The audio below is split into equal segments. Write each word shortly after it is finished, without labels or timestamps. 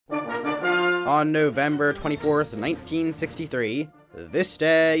On November 24th, 1963, this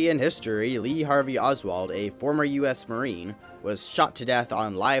day in history, Lee Harvey Oswald, a former U.S. Marine, was shot to death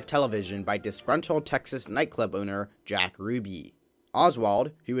on live television by disgruntled Texas nightclub owner Jack Ruby.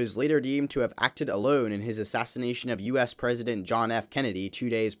 Oswald, who is later deemed to have acted alone in his assassination of U.S. President John F. Kennedy 2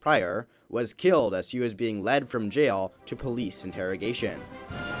 days prior, was killed as he was being led from jail to police interrogation.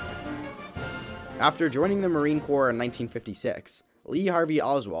 After joining the Marine Corps in 1956, Lee Harvey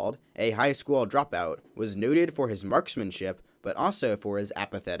Oswald, a high school dropout, was noted for his marksmanship but also for his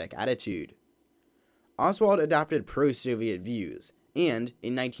apathetic attitude. Oswald adopted pro-Soviet views and,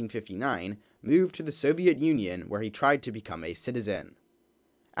 in 1959, moved to the Soviet Union where he tried to become a citizen.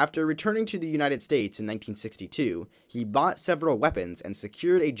 After returning to the United States in 1962, he bought several weapons and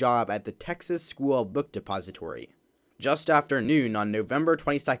secured a job at the Texas School Book Depository. Just after noon on November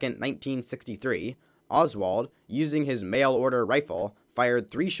 22, 1963, Oswald, using his mail-order rifle, fired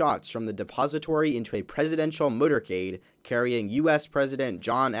 3 shots from the depository into a presidential motorcade carrying U.S. President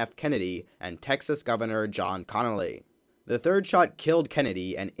John F. Kennedy and Texas Governor John Connally. The 3rd shot killed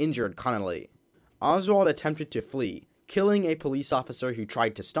Kennedy and injured Connally. Oswald attempted to flee, killing a police officer who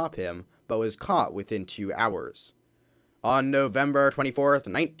tried to stop him, but was caught within 2 hours. On November 24,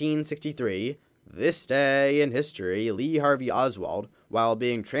 1963, this day in history, Lee Harvey Oswald, while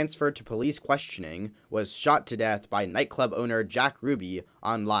being transferred to police questioning, was shot to death by nightclub owner Jack Ruby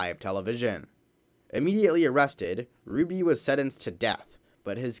on live television. Immediately arrested, Ruby was sentenced to death,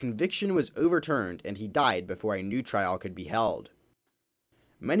 but his conviction was overturned and he died before a new trial could be held.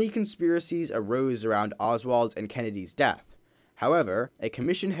 Many conspiracies arose around Oswald's and Kennedy's death. However, a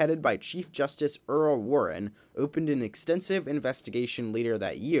commission headed by Chief Justice Earl Warren opened an extensive investigation later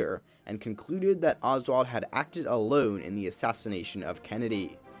that year and concluded that Oswald had acted alone in the assassination of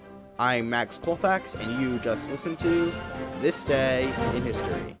Kennedy. I'm Max Colfax, and you just listened to This Day in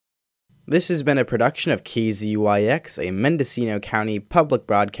History. This has been a production of KZYX, a Mendocino County public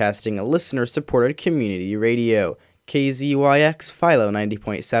broadcasting listener-supported community radio. KZYX, Philo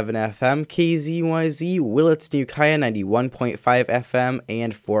 90.7 FM, KZYZ, Willits, Ukiah 91.5 FM,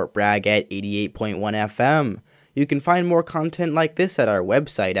 and Fort Bragg at 88.1 FM. You can find more content like this at our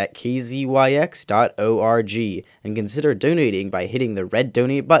website at kzyx.org, and consider donating by hitting the red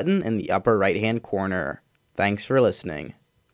donate button in the upper right-hand corner. Thanks for listening.